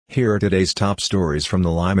Here are today's top stories from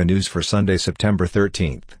the Lima News for Sunday, September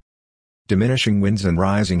 13th. Diminishing winds and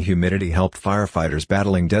rising humidity help firefighters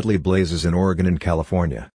battling deadly blazes in Oregon and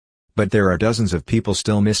California. But there are dozens of people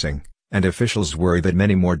still missing, and officials worry that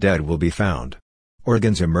many more dead will be found.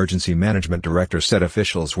 Oregon's emergency management director said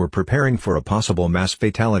officials were preparing for a possible mass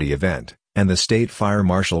fatality event, and the state fire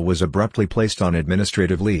marshal was abruptly placed on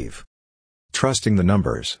administrative leave. Trusting the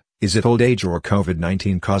numbers, is it old age or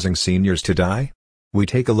COVID-19 causing seniors to die? We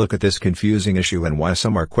take a look at this confusing issue and why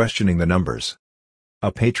some are questioning the numbers. A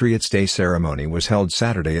Patriots' Day ceremony was held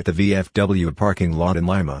Saturday at the VFW parking lot in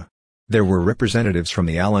Lima. There were representatives from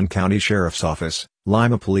the Allen County Sheriff's Office,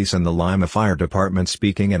 Lima Police and the Lima Fire Department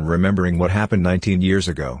speaking and remembering what happened 19 years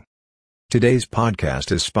ago. Today's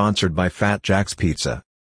podcast is sponsored by Fat Jack's Pizza.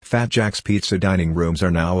 Fat Jack's Pizza dining rooms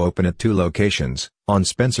are now open at 2 locations, on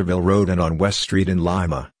Spencerville Road and on West Street in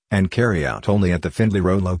Lima, and carry out only at the Findlay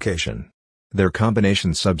Road location. Their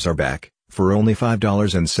combination subs are back, for only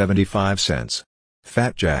 $5.75.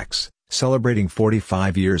 Fat Jack's, celebrating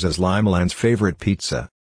 45 years as Limaland's favorite pizza.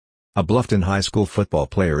 A Bluffton High School football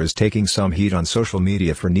player is taking some heat on social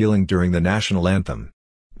media for kneeling during the national anthem.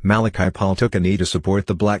 Malachi Paul took a knee to support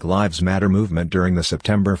the Black Lives Matter movement during the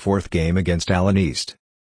September 4th game against Allen East.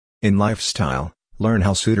 In lifestyle, learn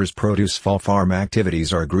how Suitors Produce fall farm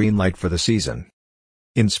activities are a green light for the season.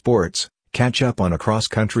 In sports, catch up on a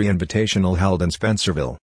cross-country invitational held in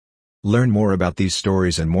Spencerville. Learn more about these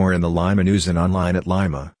stories and more in the Lima News and online at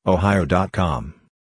limaohio.com.